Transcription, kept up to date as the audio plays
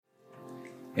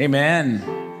Amen.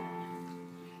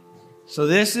 So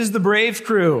this is the Brave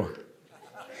Crew.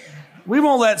 We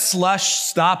won't let slush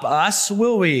stop us,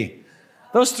 will we?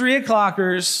 Those 3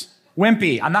 o'clockers,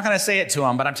 wimpy. I'm not going to say it to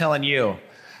them, but I'm telling you.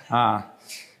 I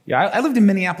lived in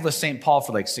Minneapolis, St. Paul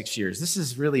for like 6 years. This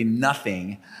is really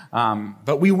nothing.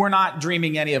 But we were not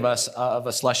dreaming, any of us, of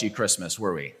a slushy Christmas,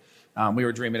 were we? We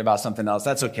were dreaming about something else.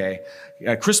 That's okay.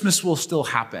 Christmas will still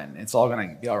happen. It's all going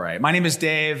to be all right. My name is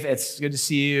Dave. It's good to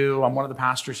see you. I'm one of the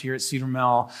pastors here at Cedar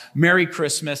Mill. Merry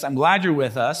Christmas. I'm glad you're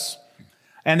with us.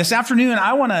 And this afternoon,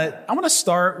 I want to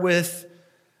start with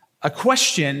a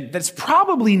question that's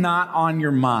probably not on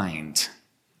your mind.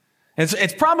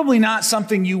 It's probably not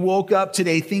something you woke up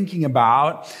today thinking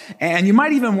about. And you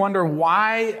might even wonder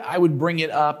why I would bring it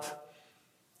up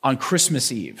on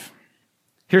Christmas Eve.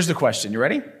 Here's the question. You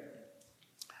ready?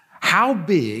 How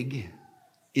big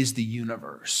is the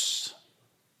universe?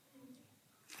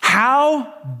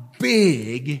 How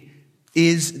big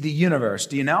is the universe?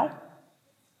 Do you know?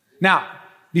 Now,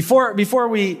 before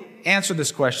we answer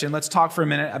this question, let's talk for a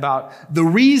minute about the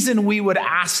reason we would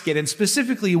ask it, and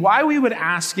specifically why we would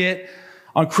ask it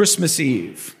on Christmas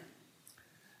Eve.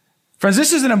 Friends,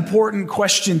 this is an important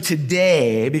question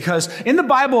today because in the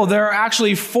Bible, there are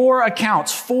actually 4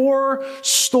 accounts, 4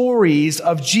 stories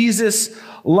of Jesus'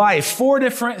 life, 4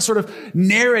 different sort of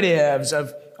narratives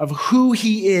of who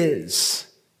he is.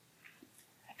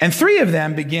 And 3 of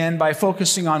them begin by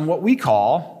focusing on what we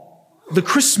call the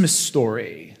Christmas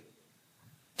story.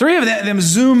 3 of them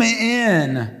zoom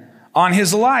in on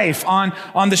his life, on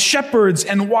the shepherds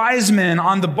and wise men,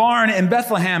 on the barn in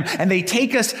Bethlehem, and they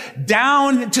take us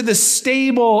down to the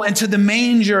stable and to the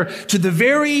manger, to the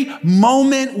very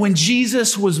moment when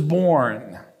Jesus was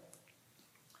born.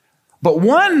 But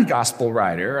one gospel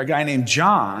writer, a guy named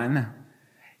John,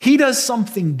 he does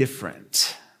something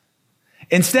different.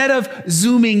 Instead of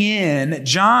zooming in,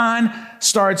 John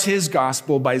starts his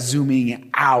gospel by zooming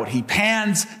out. He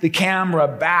pans the camera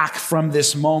back from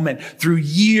this moment through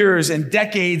years and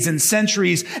decades and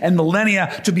centuries and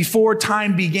millennia to before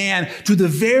time began, to the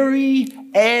very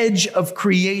edge of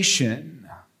creation.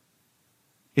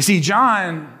 You see,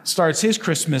 John starts his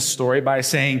Christmas story by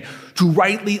saying, to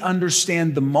rightly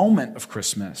understand the moment of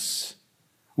Christmas,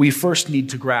 we first need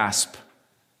to grasp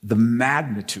the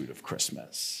magnitude of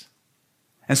Christmas.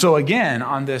 And so again,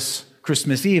 on this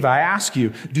Christmas Eve, I ask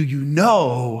you, do you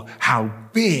know how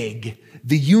big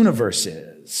the universe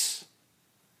is?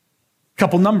 A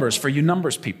couple numbers for you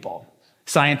numbers people.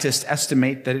 Scientists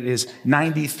estimate that it is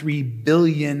 93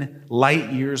 billion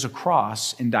light years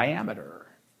across in diameter.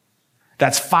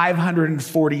 That's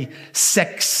 540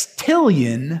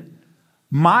 sextillion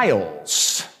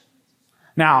miles.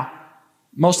 Now,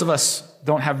 most of us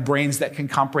don't have brains that can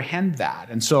comprehend that.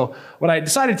 And so what I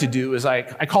decided to do is I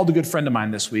called a good friend of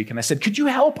mine this week and I said, could you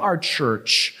help our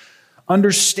church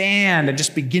understand and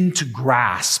just begin to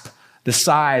grasp the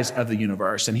size of the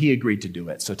universe? And he agreed to do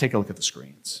it. So take a look at the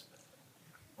screens.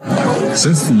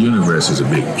 Since the universe is a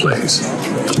big place,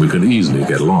 we could easily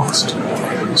get lost.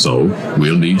 So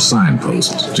we'll need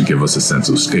signposts to give us a sense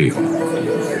of scale.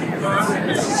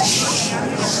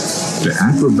 The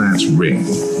acrobat's ring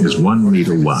is 1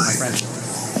 meter wide.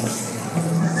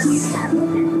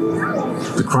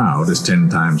 The crowd is 10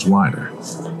 times wider,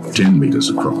 10 meters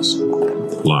across,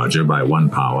 larger by 1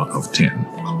 power of 10.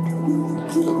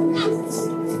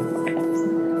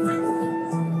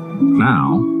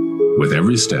 Now, with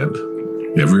every step,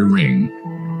 every ring,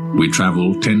 we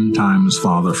travel 10 times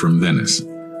farther from Venice,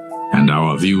 and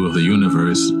our view of the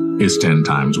universe is 10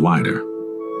 times wider.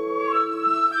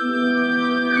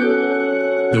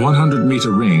 The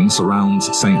 100-meter ring surrounds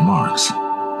St. Mark's,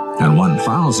 and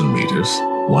 1,000 meters,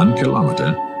 1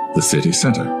 kilometer, the city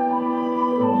center.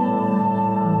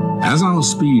 As our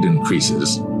speed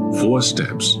increases, 4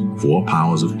 steps, 4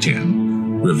 powers of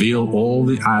 10, reveal all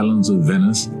the islands of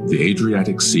Venice, the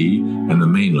Adriatic Sea, and the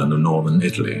mainland of northern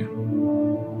Italy.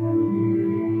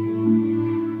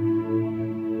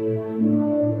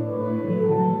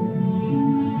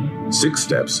 Six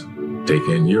steps take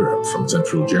in Europe from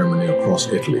central Germany across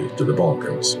Italy to the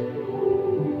Balkans.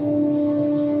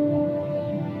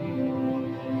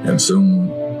 And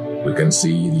soon we can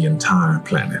see the entire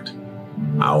planet,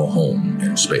 our home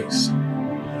in space.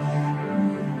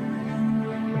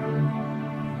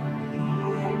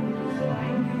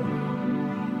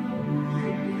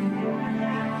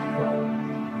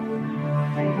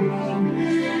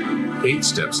 Eight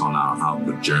steps on our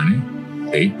outward journey,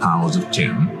 8 powers of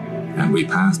 10, and we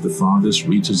pass the farthest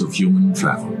reaches of human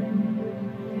travel,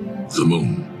 the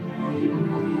moon.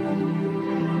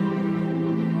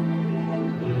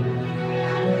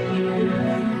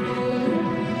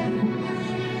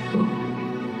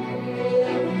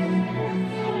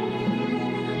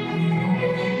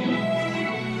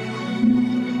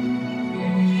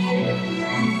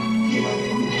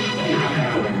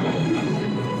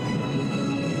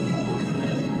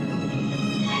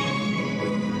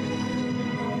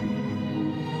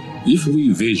 If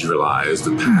we visualize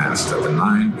the paths that the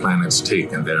 9 planets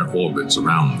take in their orbits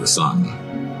around the sun,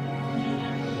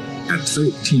 at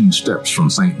 13 steps from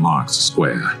St. Mark's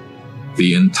Square,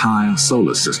 the entire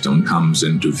solar system comes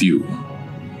into view.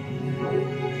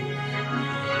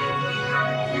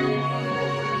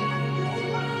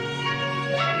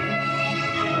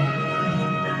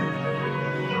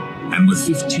 And with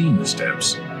 15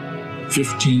 steps,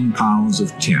 15 powers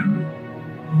of 10,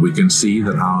 we can see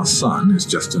that our sun is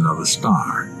just another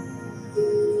star.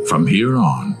 From here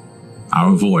on,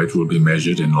 our voyage will be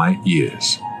measured in light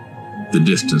years, the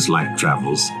distance light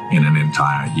travels in an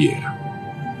entire year.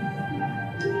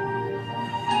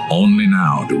 Only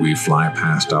now do we fly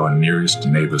past our nearest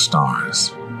neighbor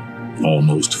stars,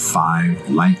 almost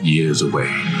 5 light years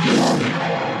away.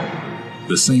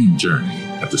 The same journey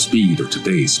at the speed of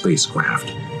today's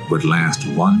spacecraft would last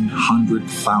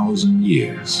 100,000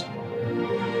 years.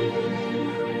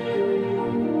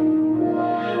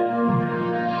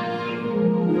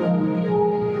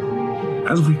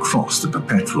 As we cross the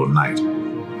perpetual night,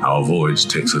 our voyage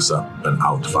takes us up and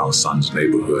out of our sun's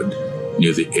neighborhood,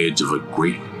 near the edge of a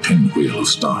great pinwheel of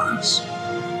stars.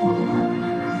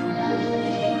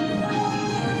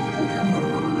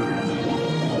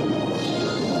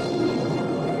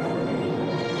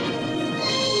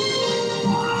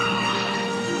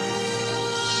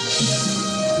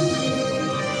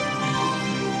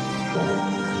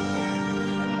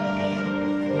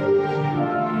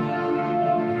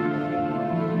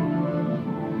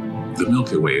 The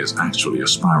Milky Way is actually a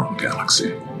spiral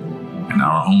galaxy, and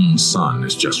our own sun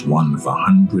is just one of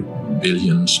 100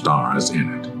 billion stars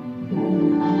in it.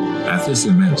 At this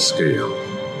immense scale,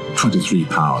 23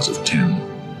 powers of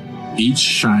 10, each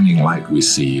shining light we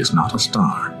see is not a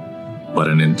star, but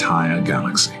an entire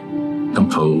galaxy,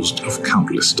 composed of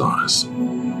countless stars.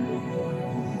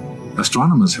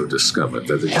 Astronomers have discovered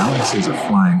that the galaxies are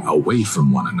flying away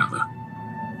from one another.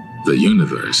 The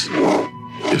universe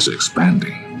is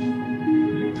expanding.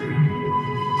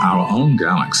 Our own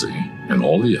galaxy and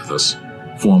all the others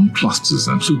form clusters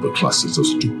and superclusters of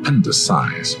stupendous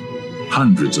size,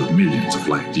 hundreds of millions of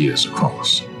light years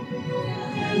across.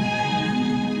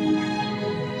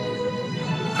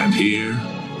 And here,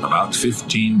 about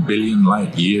 15 billion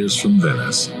light years from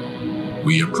Venice,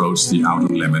 we approach the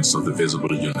outer limits of the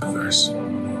visible universe.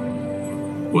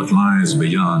 What lies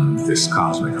beyond this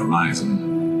cosmic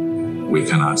horizon, we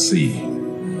cannot see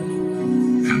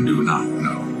and do not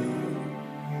know.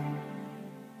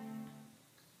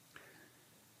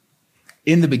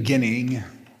 In the beginning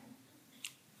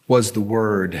was the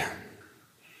Word,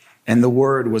 and the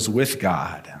Word was with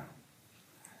God,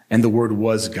 and the Word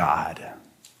was God.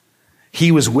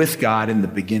 He was with God in the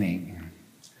beginning.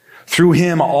 Through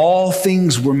him all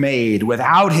things were made.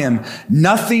 Without him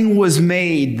nothing was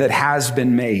made that has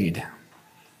been made.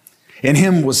 In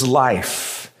him was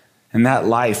life, and that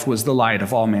life was the light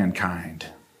of all mankind.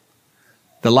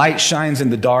 The light shines in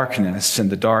the darkness,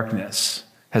 and the darkness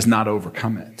has not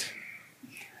overcome it.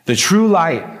 The true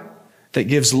light that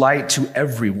gives light to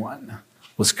everyone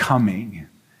was coming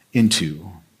into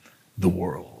the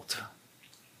world.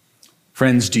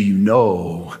 Friends, do you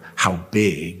know how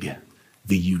big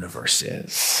the universe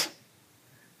is?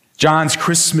 John's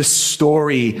Christmas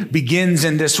story begins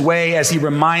in this way as he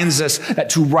reminds us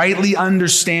that to rightly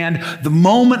understand the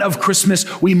moment of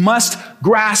Christmas, we must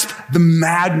grasp the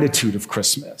magnitude of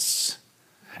Christmas.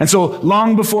 And so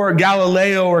long before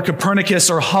Galileo or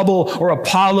Copernicus or Hubble or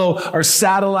Apollo or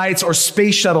satellites or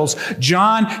space shuttles,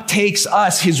 John takes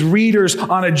us, his readers,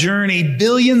 on a journey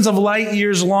billions of light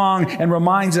years long and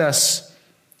reminds us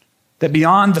that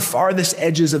beyond the farthest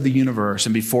edges of the universe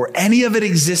and before any of it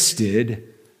existed,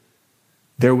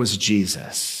 there was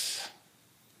Jesus.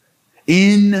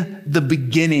 In the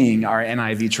beginning, our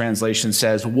NIV translation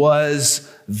says, was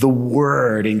the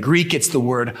Word. In Greek, it's the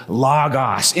word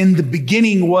logos. In the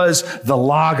beginning was the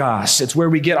logos. It's where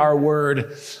we get our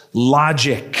word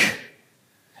logic.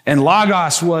 And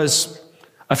logos was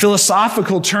a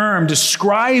philosophical term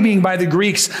describing by the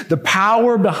Greeks the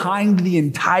power behind the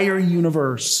entire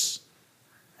universe.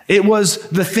 It was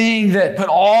the thing that put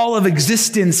all of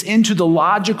existence into the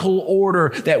logical order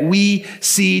that we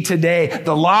see today.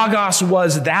 The Logos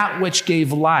was that which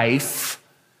gave life,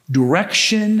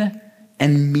 direction,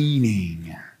 and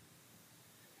meaning.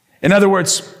 In other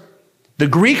words, the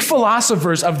Greek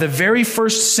philosophers of the very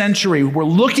first century were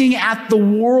looking at the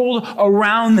world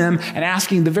around them and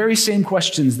asking the very same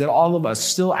questions that all of us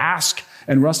still ask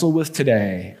and wrestle with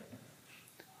today.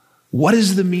 What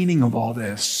is the meaning of all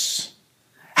this?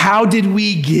 How did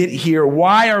we get here?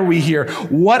 Why are we here?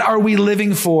 What are we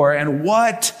living for? And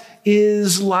what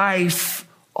is life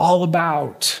all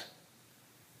about?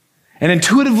 And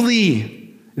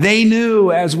intuitively, they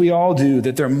knew, as we all do,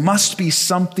 that there must be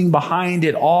something behind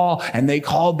it all, and they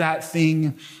called that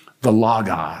thing the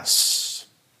Logos.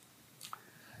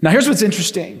 Now, here's what's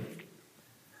interesting.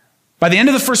 By the end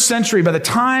of the first century, by the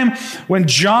time when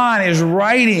John is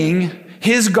writing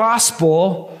his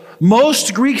gospel,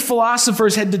 most Greek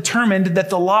philosophers had determined that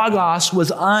the Logos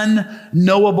was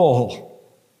unknowable.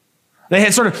 They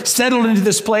had sort of settled into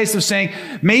this place of saying,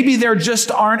 maybe there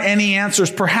just aren't any answers.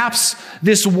 Perhaps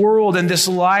this world and this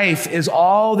life is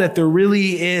all that there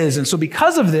really is. And so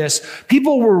because of this,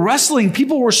 people were wrestling,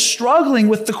 people were struggling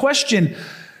with the question,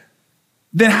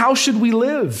 then how should we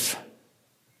live?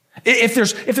 If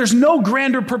there's no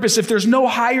grander purpose, if there's no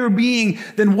higher being,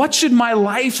 then what should my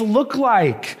life look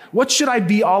like? What should I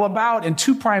be all about? And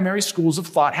two primary schools of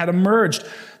thought had emerged.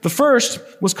 The first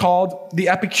was called the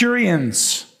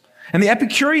Epicureans. And the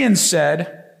Epicureans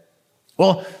said,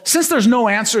 well, since there's no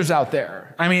answers out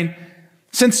there,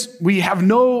 since we have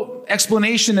no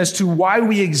explanation as to why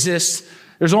we exist,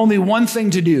 there's only one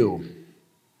thing to do.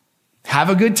 Have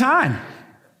a good time.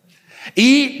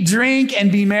 Eat, drink,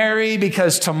 and be merry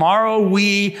because tomorrow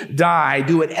we die.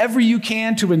 Do whatever you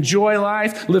can to enjoy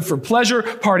life, live for pleasure,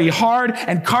 party hard,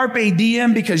 and carpe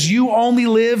diem because you only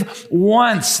live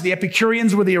once. The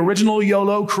Epicureans were the original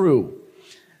YOLO crew.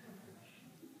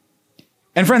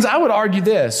 And friends, I would argue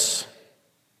this.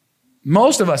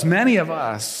 Most of us, many of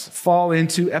us, fall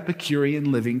into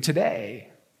Epicurean living today.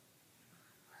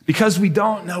 Because we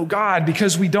don't know God,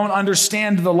 because we don't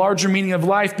understand the larger meaning of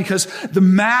life, because the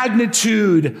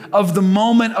magnitude of the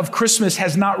moment of Christmas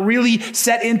has not really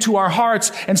set into our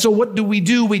hearts. And so what do?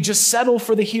 We just settle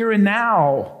for the here and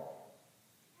now.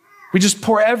 We just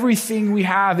pour everything we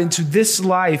have into this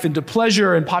life, into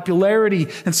pleasure and popularity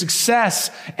and success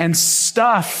and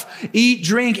stuff. Eat,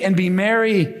 drink, and be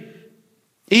merry.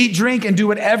 Eat, drink, and do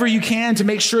whatever you can to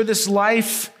make sure this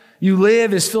life you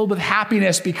live is filled with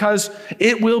happiness because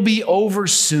it will be over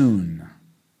soon.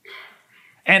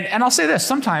 And I'll say this,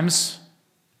 sometimes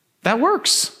that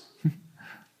works.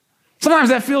 Sometimes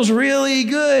that feels really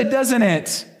good, doesn't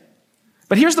it?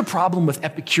 But here's the problem with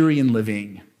Epicurean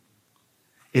living.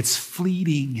 It's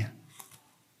fleeting.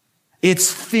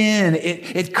 It's thin.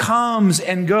 It comes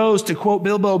and goes. To quote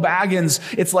Bilbo Baggins,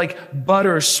 it's like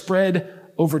butter spread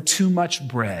over too much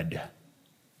bread.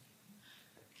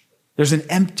 There's an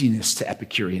emptiness to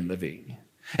Epicurean living.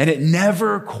 And it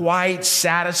never quite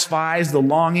satisfies the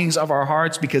longings of our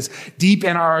hearts because deep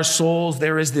in our souls,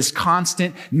 there is this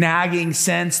constant nagging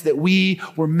sense that we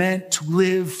were meant to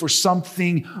live for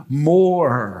something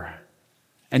more.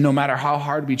 And no matter how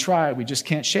hard we try, we just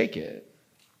can't shake it.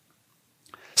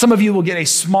 Some of you will get a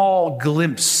small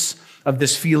glimpse of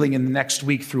this feeling in the next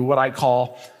week through what I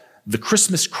call the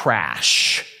Christmas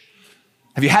crash.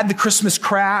 Have you had the Christmas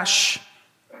crash?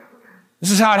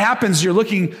 This is how it happens. You're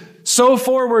looking so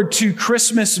forward to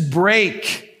Christmas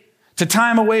break, to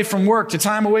time away from work, to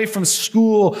time away from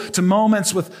school, to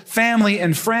moments with family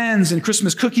and friends and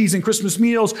Christmas cookies and Christmas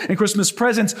meals and Christmas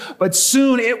presents. But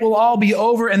soon it will all be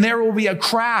over and there will be a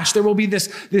crash. There will be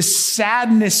this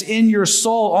sadness in your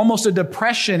soul, almost a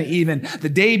depression even, the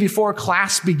day before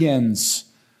class begins.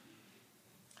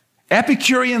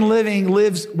 Epicurean living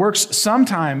works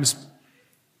sometimes,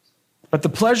 but the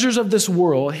pleasures of this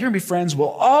world, hear me friends,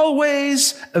 will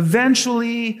always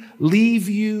eventually leave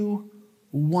you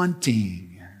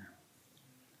wanting,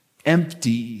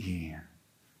 empty,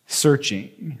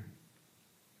 searching.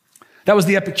 That was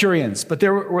the Epicureans. But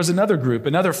there was another group,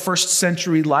 another first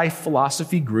century life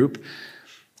philosophy group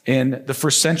in the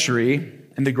first century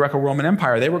in the Greco-Roman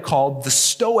Empire. They were called the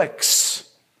Stoics.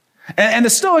 And the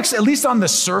Stoics, at least on the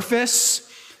surface,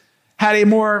 had a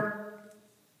more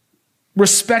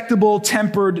respectable,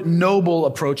 tempered, noble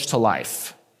approach to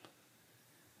life.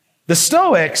 The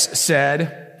Stoics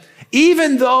said,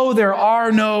 even though there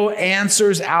are no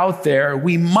answers out there,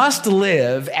 we must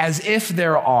live as if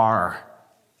there are.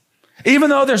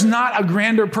 Even though there's not a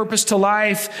grander purpose to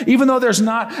life, even though there's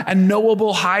not a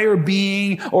knowable higher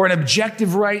being or an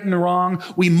objective right and wrong,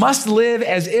 we must live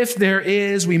as if there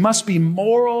is. We must be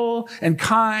moral and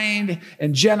kind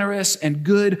and generous and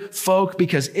good folk,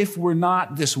 because if we're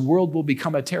not, this world will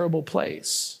become a terrible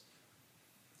place.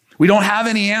 We don't have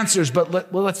any answers,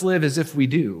 but let's live as if we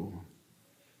do.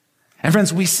 And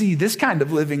friends, we see this kind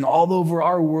of living all over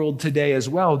our world today as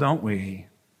well, don't we?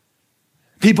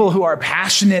 People who are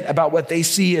passionate about what they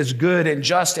see as good and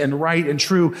just and right and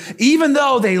true, even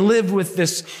though they live with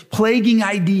this plaguing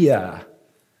idea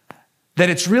that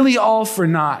it's really all for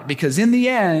naught, because in the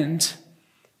end,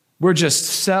 we're just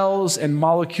cells and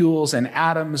molecules and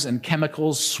atoms and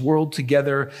chemicals swirled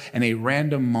together in a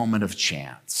random moment of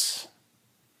chance.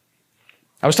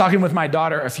 I was talking with my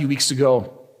daughter a few weeks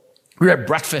ago. We were at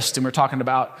breakfast and we were talking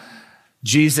about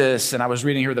Jesus, and I was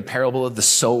reading her the parable of the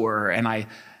sower, and I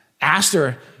asked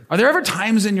her, are there ever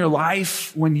times in your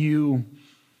life when you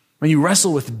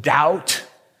wrestle with doubt?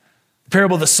 The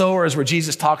parable of the sower is where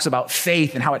Jesus talks about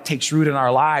faith and how it takes root in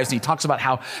our lives. And he talks about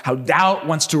how doubt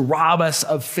wants to rob us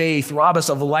of faith, rob us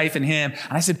of life in him.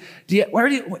 And I said, do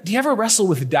you ever wrestle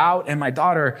with doubt? And my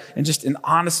daughter, in just an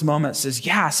honest moment, says,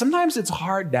 yeah, sometimes it's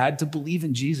hard, Dad, to believe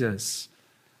in Jesus.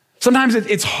 Sometimes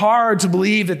it's hard to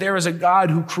believe that there is a God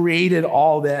who created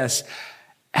all this.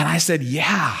 And I said,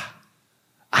 yeah,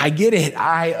 I get it.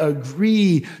 I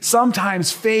agree.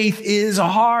 Sometimes faith is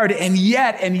hard. And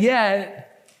yet,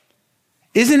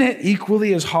 isn't it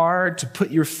equally as hard to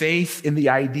put your faith in the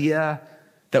idea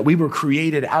that we were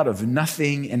created out of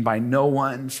nothing and by no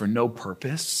one for no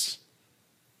purpose?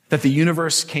 That the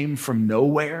universe came from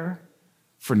nowhere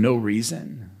for no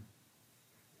reason?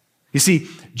 You see,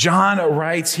 John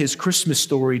writes his Christmas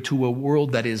story to a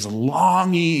world that is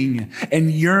longing and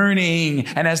yearning,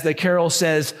 and as the carol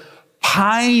says,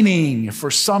 pining for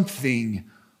something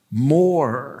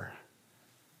more.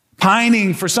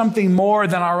 Pining for something more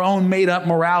than our own made-up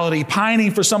morality.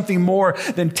 Pining for something more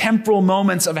than temporal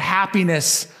moments of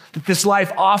happiness that this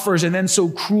life offers and then so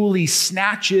cruelly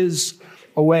snatches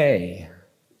away.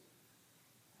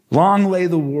 Long lay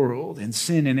the world in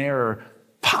sin and error,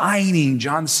 pining,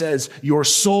 John says, your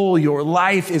soul, your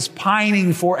life is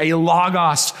pining for a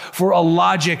logos, for a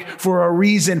logic, for a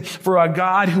reason, for a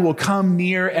God who will come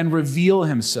near and reveal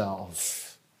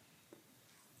himself.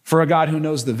 For a God who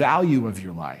knows the value of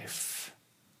your life.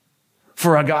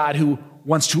 For a God who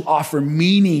wants to offer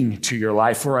meaning to your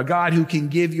life. For a God who can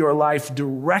give your life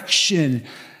direction,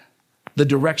 the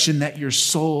direction that your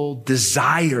soul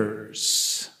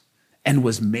desires and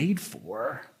was made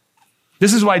for.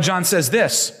 This is why John says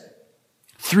this.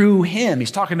 Through him,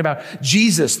 he's talking about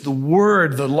Jesus, the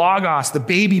Word, the Logos, the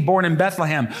baby born in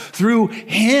Bethlehem. Through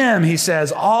him, he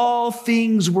says, all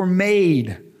things were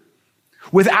made.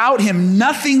 Without him,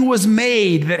 nothing was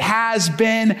made that has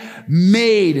been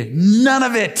made. None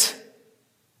of it.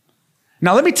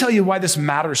 Now, let me tell you why this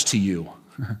matters to you.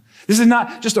 This is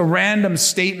not just a random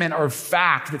statement or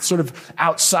fact that's sort of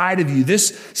outside of you. This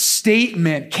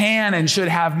statement can and should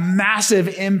have massive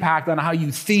impact on how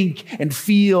you think and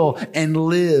feel and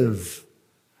live.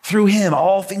 Through him,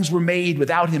 all things were made.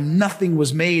 Without him, nothing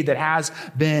was made that has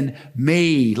been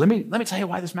made. Let me tell you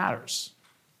why this matters.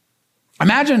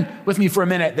 Imagine with me for a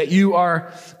minute that you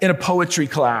are in a poetry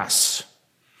class.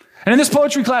 And in this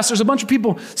poetry class, there's a bunch of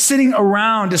people sitting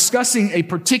around discussing a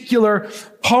particular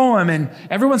poem, and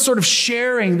everyone's sort of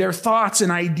sharing their thoughts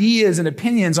and ideas and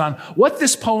opinions on what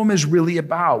this poem is really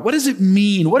about. What does it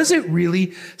mean? What is it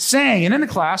really saying? And in the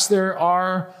class, there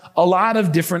are a lot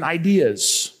of different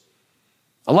ideas,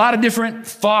 a lot of different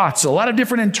thoughts, a lot of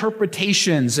different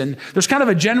interpretations, and there's kind of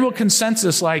a general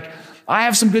consensus like, I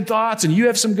have some good thoughts and you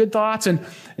have some good thoughts, and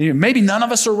maybe none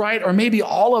of us are right, or maybe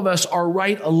all of us are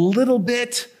right a little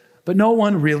bit, but no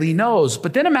one really knows.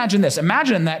 But then imagine this.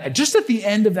 Imagine that just at the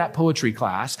end of that poetry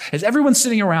class, as everyone's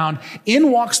sitting around,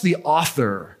 in walks the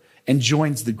author and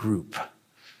joins the group.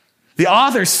 The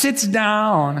author sits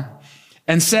down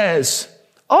and says,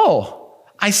 oh,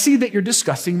 I see that you're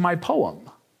discussing my poem.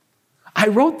 I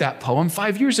wrote that poem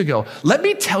 5 years ago. Let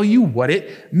me tell you what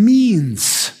it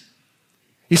means.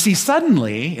 You see,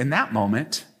 suddenly, in that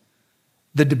moment,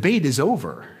 the debate is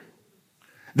over.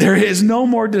 There is no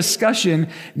more discussion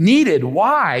needed.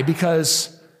 Why?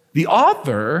 Because the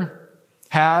author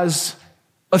has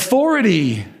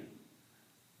authority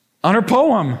on her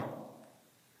poem.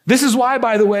 This is why,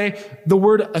 by the way, the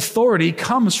word authority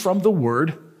comes from the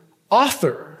word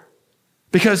author.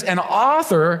 Because an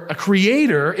author, a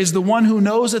creator, is the one who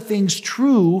knows a thing's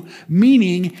true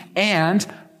meaning and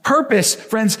purpose.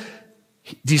 Friends,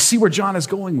 do you see where John is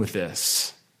going with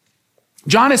this?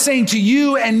 John is saying to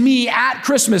you and me at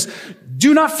Christmas,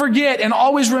 do not forget and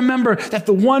always remember that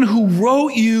the one who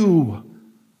wrote you,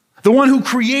 the one who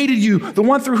created you, the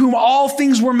one through whom all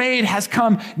things were made has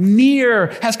come near,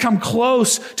 has come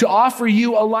close to offer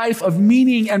you a life of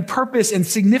meaning and purpose and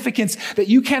significance that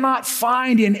you cannot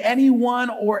find in anyone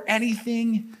or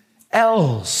anything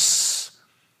else.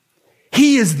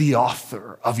 He is the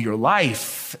author of your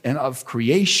life and of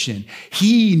creation.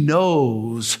 He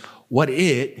knows what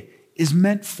it is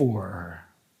meant for.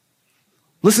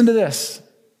 Listen to this.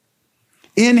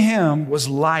 In him was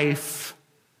life,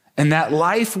 and that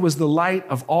life was the light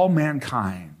of all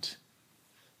mankind.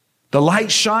 The light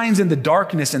shines in the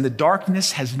darkness, and the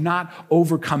darkness has not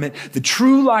overcome it. The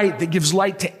true light that gives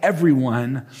light to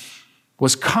everyone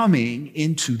was coming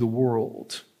into the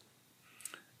world.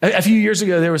 A few years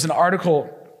ago, there was an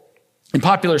article in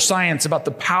Popular Science about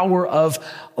the power of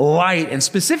light. And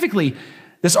specifically,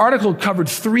 this article covered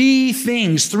three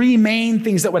main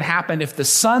things that would happen if the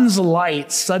sun's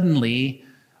light suddenly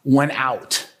went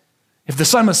out. If the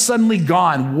sun was suddenly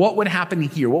gone, what would happen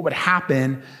here? What would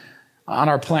happen on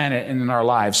our planet and in our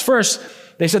lives? First,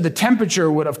 they said the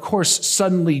temperature would, of course,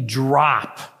 suddenly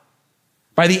drop.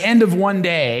 By the end of one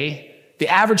day, the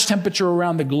average temperature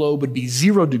around the globe would be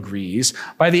 0 degrees.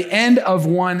 By the end of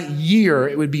 1 year,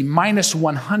 it would be minus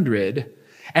 100.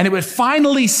 And it would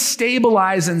finally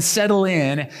stabilize and settle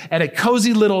in at a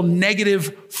cozy little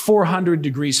negative 400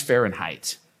 degrees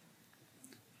Fahrenheit.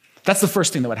 That's the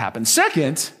first thing that would happen.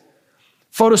 Second,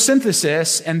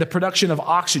 photosynthesis and the production of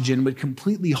oxygen would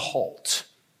completely halt.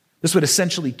 This would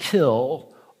essentially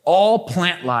kill all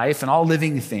plant life and all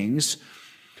living things.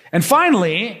 And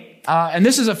finally, and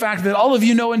this is a fact that all of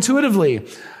you know intuitively,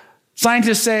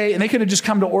 scientists say, and they could have just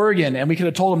come to Oregon and we could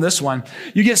have told them this one,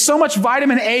 you get so much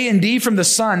vitamin A and D from the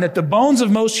sun that the bones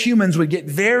of most humans would get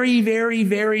very, very,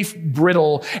 very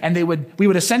brittle, and we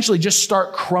would essentially just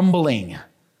start crumbling.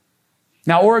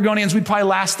 Now, Oregonians, we'd probably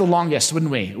last the longest,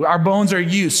 wouldn't we? Our bones are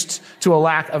used to a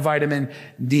lack of vitamin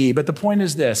D. But the point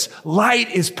is this: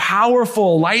 light is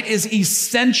powerful. Light is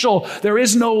essential. There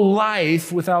is no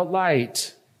life without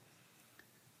light.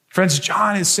 Friends,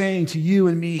 John is saying to you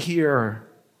and me here,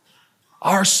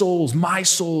 our souls, my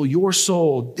soul, your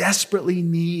soul, desperately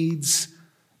needs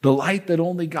the light that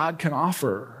only God can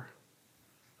offer.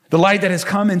 The light that has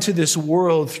come into this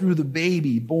world through the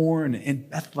baby born in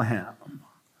Bethlehem.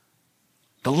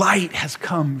 The light has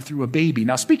come through a baby.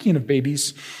 Now, speaking of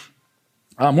babies,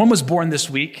 one was born this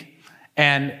week.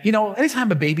 And,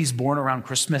 anytime a baby's born around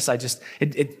Christmas,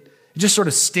 it just sort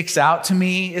of sticks out to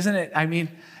me, isn't it? I mean,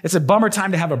 it's a bummer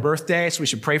time to have a birthday, so we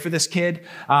should pray for this kid.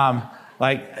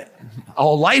 A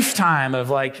lifetime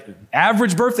of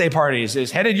average birthday parties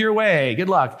is headed your way. Good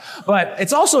luck. But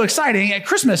it's also exciting at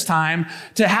Christmas time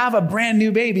to have a brand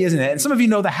new baby, isn't it? And some of you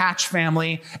know the Hatch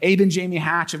family. Abe and Jamie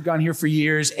Hatch have gone here for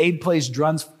years. Abe plays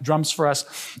drums for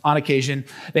us on occasion.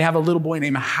 They have a little boy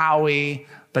named Howie,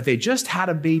 but they just had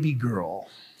a baby girl.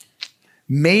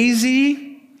 Maisie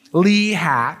Lee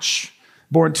Hatch,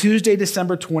 born Tuesday,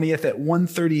 December 20th at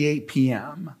 1:38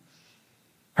 p.m.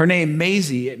 Her name,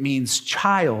 Maisie, it means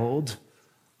child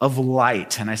of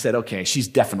light. And I said, okay, she's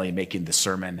definitely making the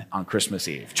sermon on Christmas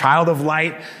Eve. Child of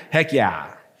light, heck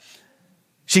yeah.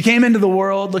 She came into the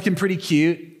world looking pretty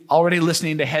cute, already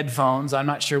listening to headphones. I'm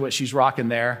not sure what she's rocking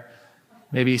there.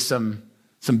 Maybe some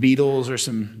Beatles or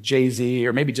some Jay-Z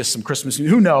or maybe just some Christmas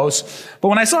music, who knows? But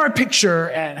when I saw her picture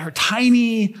and her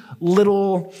tiny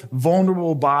little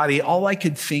vulnerable body, all I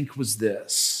could think was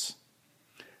this: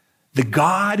 the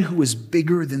God who is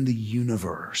bigger than the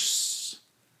universe,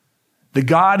 the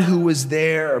God who was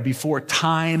there before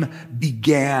time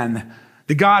began,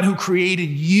 the God who created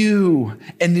you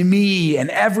and me and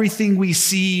everything we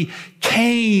see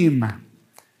came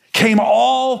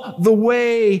all the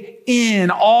way in,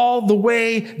 all the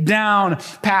way down,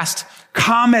 past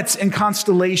comets and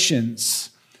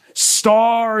constellations,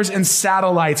 stars and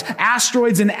satellites,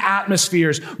 asteroids and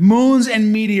atmospheres, moons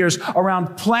and meteors,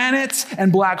 around planets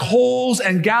and black holes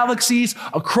and galaxies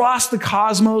across the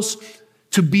cosmos,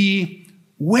 to be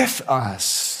with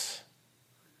us,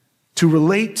 to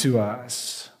relate to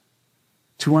us,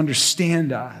 to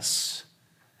understand us,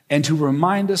 and to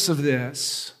remind us of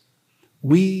this: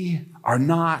 we are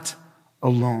not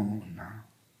alone.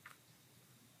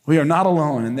 We are not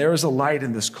alone, and there is a light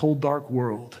in this cold, dark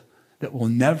world that will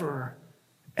never,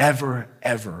 ever,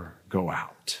 ever go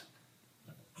out.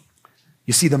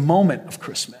 You see, the moment of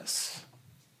Christmas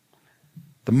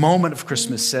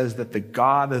says that the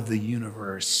God of the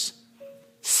universe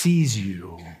sees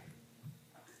you,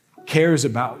 cares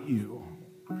about you,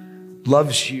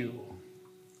 loves you.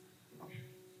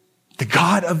 The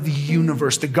God of the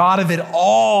universe, the God of it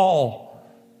all,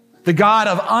 the God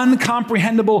of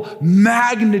uncomprehendable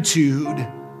magnitude,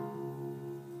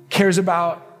 cares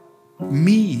about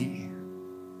me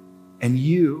and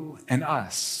you and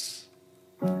us.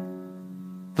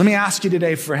 Let me ask you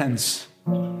today, friends,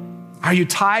 are you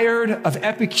tired of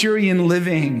Epicurean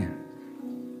living?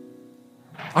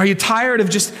 Are you tired of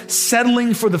just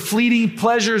settling for the fleeting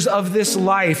pleasures of this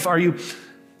life?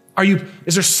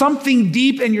 Is there something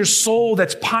deep in your soul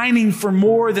that's pining for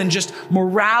more than just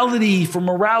morality for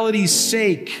morality's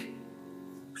sake?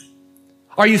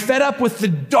 Are you fed up with the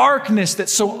darkness that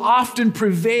so often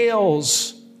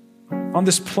prevails on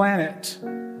this planet?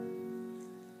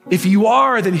 If you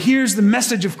are, then here's the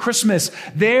message of Christmas.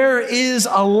 There is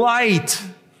a light.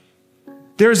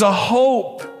 There's a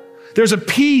hope. There's a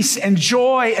peace and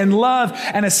joy and love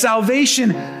and a salvation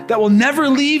that will never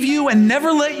leave you and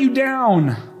never let you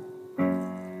down.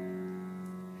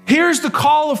 Here's the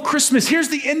call of Christmas. Here's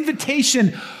the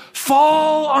invitation.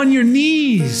 Fall on your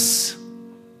knees.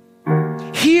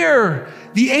 Hear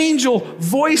the angel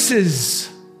voices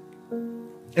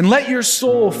and let your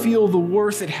soul feel the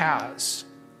worth it has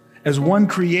as one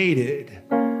created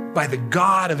by the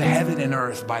God of heaven and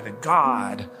earth, by the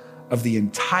God of the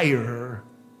entire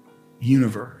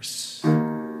universe.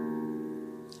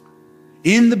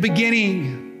 In the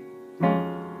beginning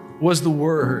was the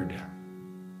Word,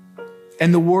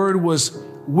 and the Word was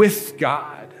with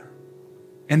God,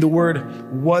 and the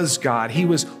Word was God. He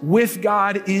was with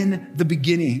God in the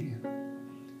beginning.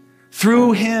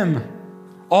 Through him,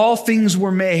 all things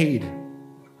were made.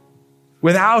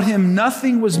 Without him,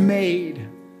 nothing was made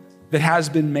that has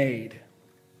been made.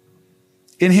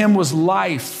 In him was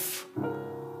life,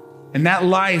 and that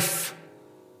life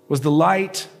was the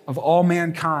light of all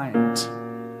mankind.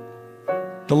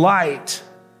 The light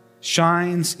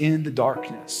shines in the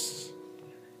darkness,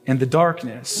 and the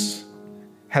darkness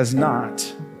has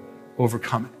not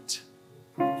overcome it.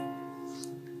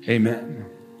 Amen.